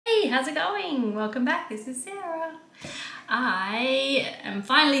Hey, how's it going? Welcome back, this is Sarah. I am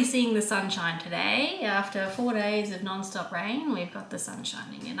finally seeing the sunshine today. After 4 days of non-stop rain, we've got the sun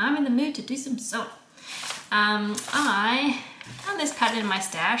shining and I'm in the mood to do some sewing. I found this pattern in my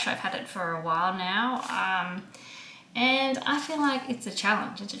stash. I've had it for a while now. And I feel like it's a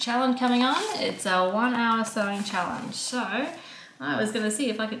challenge. It's a challenge coming on. It's a 1 hour sewing challenge. So I was going to see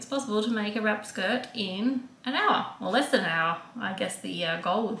if it's possible to make a wrap skirt in an hour, or less than an hour, I guess the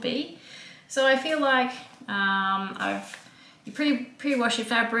goal would be. So I feel like you pre-wash your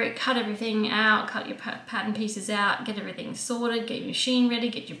fabric, cut everything out, cut your pattern pieces out, get everything sorted, get your machine ready,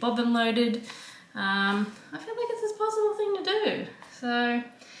 get your bobbin loaded. I feel like it's a possible thing to do. So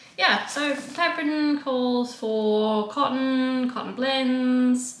yeah, so pattern calls for cotton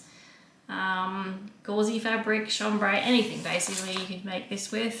blends, gauzy fabric, chambray, anything basically you could make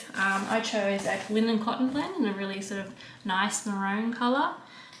this with. I chose a linen cotton blend in a really sort of nice maroon colour.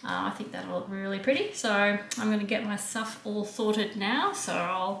 I think that'll look really pretty. So I'm going to get my stuff all sorted now.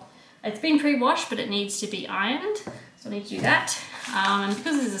 So it's been pre-washed, but it needs to be ironed. So I need to do that. And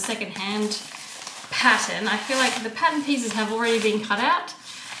because this is a second-hand pattern, I feel like the pattern pieces have already been cut out.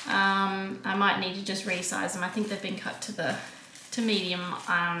 I might need to just resize them. I think they've been cut to medium.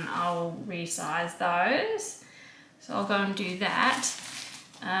 I'll resize those. So I'll go and do that.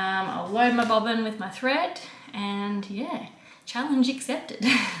 I'll load my bobbin with my thread, and yeah, challenge accepted.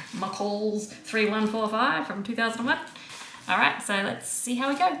 McCall's 3145 from 2001. All right, so let's see how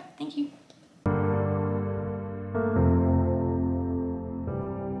we go. Thank you.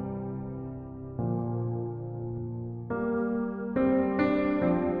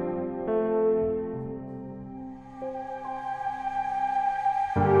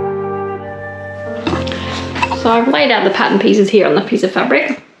 So I've laid out the pattern pieces here on the piece of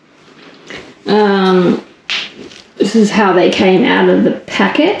fabric. This is how they came out of the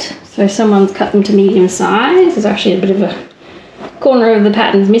packet. So someone's cut them to medium size. There's actually a bit of a corner of the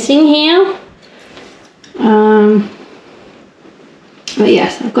pattern's missing here. But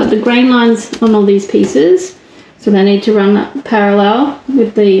yes, I've got the grain lines on all these pieces. So they need to run parallel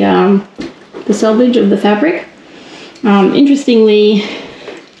with the selvage of the fabric. Interestingly,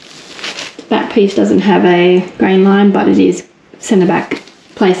 that piece doesn't have a grain line, but it is centre back,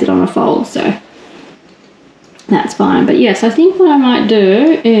 place it on a fold, so that's fine. But yes, I think what I might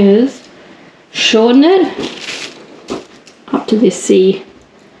do is shorten it up to this C,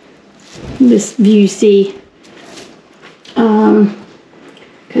 this view C,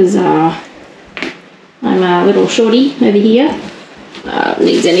 because I'm a little shorty over here,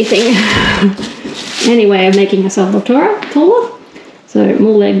 needs anything, any way of making myself look taller. So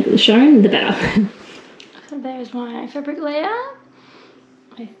more leg shown, the better. So there's my fabric layout.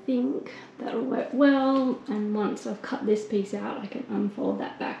 I think that'll work well. And once I've cut this piece out, I can unfold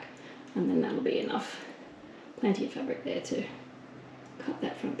that back, and then that'll be enough. Plenty of fabric there to cut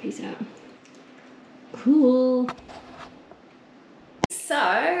that front piece out. Cool.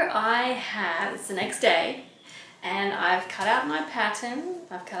 So it's the next day, and I've cut out my pattern,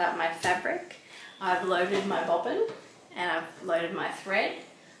 I've cut out my fabric, I've loaded my bobbin, and I've loaded my thread.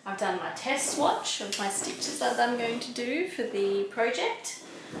 I've done my test swatch of my stitches that I'm going to do for the project.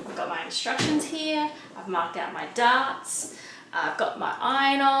 I've got my instructions here. I've marked out my darts. I've got my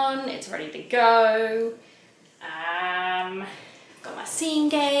iron on. It's ready to go. I've got my seam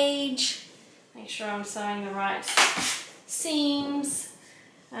gauge. Make sure I'm sewing the right seams.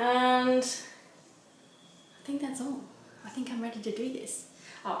 And I think that's all. I think I'm ready to do this.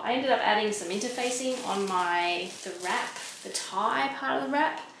 Oh, I ended up adding some interfacing on the wrap, the tie part of the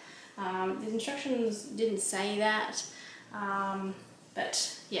wrap. The instructions didn't say that,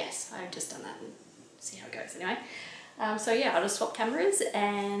 but yes, I've just done that and see how it goes anyway. So yeah, I'll just swap cameras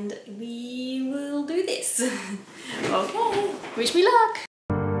and we will do this. Okay, wish me luck.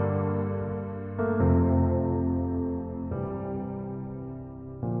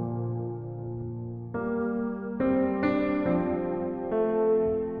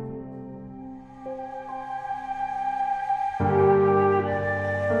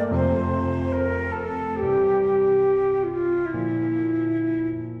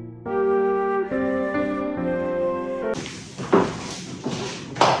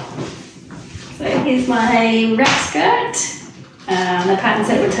 Here's my wrap skirt. The pattern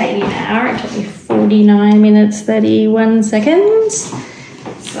set would take me an hour. It took me 49 minutes, 31 seconds.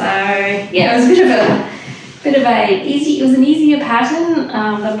 So yeah, it was it was an easier pattern.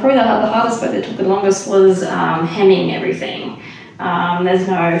 Probably the hardest bit that took the longest was hemming everything. There's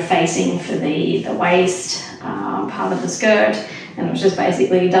no facing for the waist part of the skirt, and it was just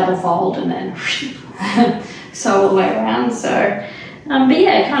basically double fold and then sew all the way around. So But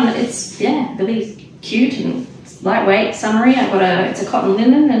yeah, it's really cute and lightweight, summery. It's a cotton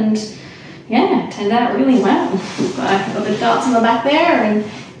linen, and yeah, it turned out really well. I've got the dots on the back there, and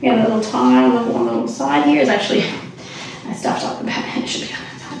we have a little tie on the little side here. It's actually, I stuffed up the back. It should be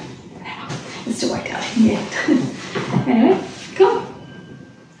it's still worked out. Yeah. Anyway, cool.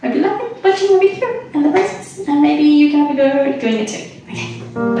 Hope you like it, watching the video and the process, and maybe you can have a go doing it too.